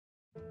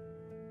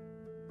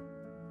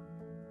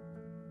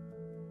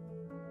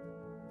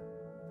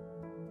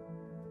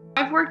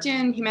I've worked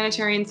in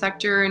humanitarian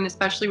sector and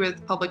especially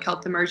with public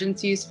health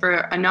emergencies for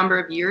a number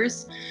of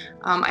years.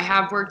 I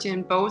have worked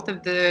in both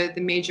of the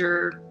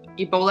major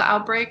Ebola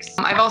outbreaks.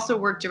 I've also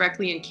worked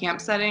directly in camp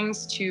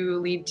settings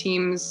to lead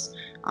teams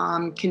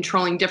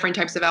controlling different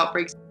types of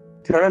outbreaks.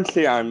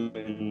 Currently, I'm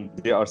in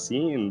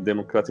DRC, in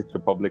Democratic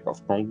Republic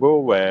of Congo,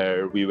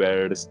 where we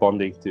were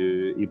responding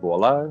to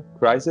Ebola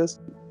crisis.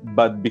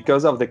 But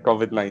because of the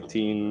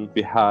COVID-19,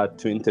 we had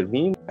to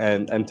intervene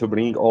and to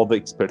bring all the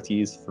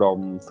expertise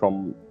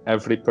from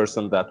every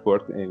person that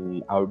worked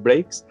in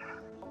outbreaks.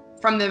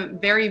 From the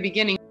very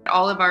beginning,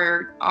 all of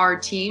our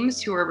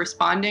teams who are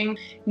responding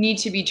need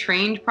to be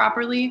trained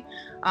properly.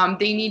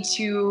 They need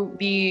to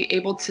be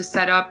able to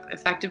set up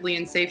effectively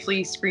and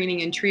safely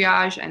screening and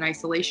triage and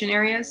isolation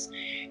areas.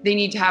 They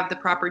need to have the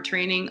proper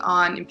training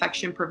on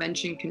infection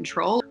prevention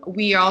control.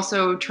 We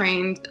also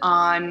trained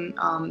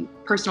on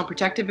personal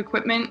protective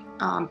equipment,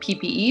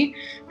 PPE,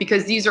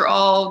 because these are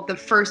all the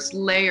first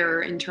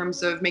layer in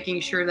terms of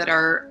making sure that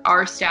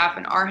our staff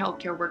and our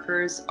healthcare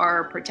workers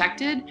are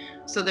protected,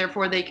 so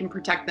therefore they can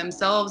protect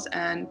themselves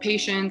and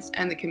patients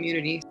and the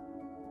community.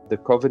 The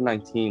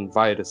COVID-19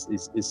 virus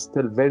is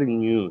still very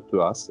new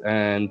to us,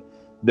 and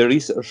the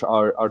research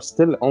are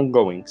still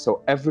ongoing.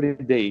 So every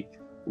day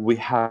we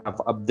have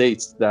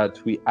updates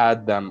that we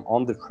add them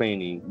on the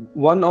training.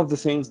 One of the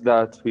things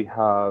that we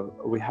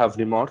have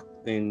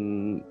remarked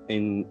in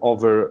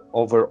over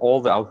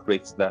all the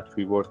outbreaks that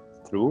we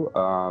worked through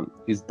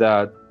is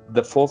that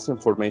the false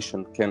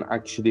information can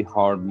actually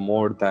harm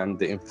more than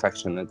the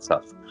infection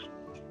itself.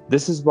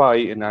 This is why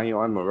in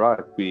IOM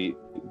Iraq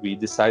we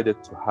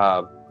decided to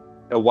have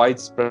a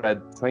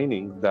widespread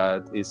training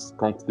that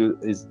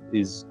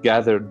is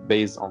gathered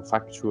based on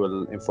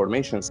factual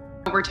information.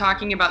 We're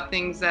talking about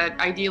things that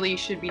ideally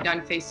should be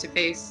done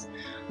face-to-face,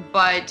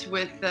 but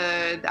with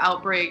the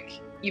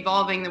outbreak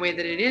evolving the way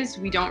that it is,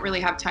 we don't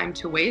really have time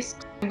to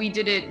waste. We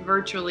did it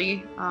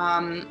virtually,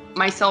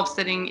 myself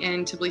sitting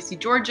in Tbilisi,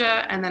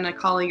 Georgia, and then a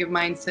colleague of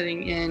mine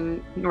sitting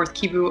in North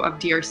Kivu of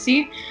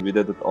DRC. We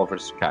did it over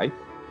Skype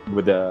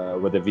with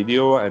a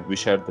video, and we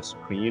shared the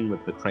screen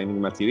with the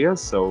training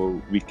materials so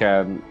we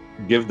can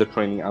give the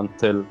training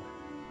until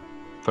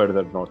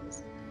further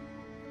notice.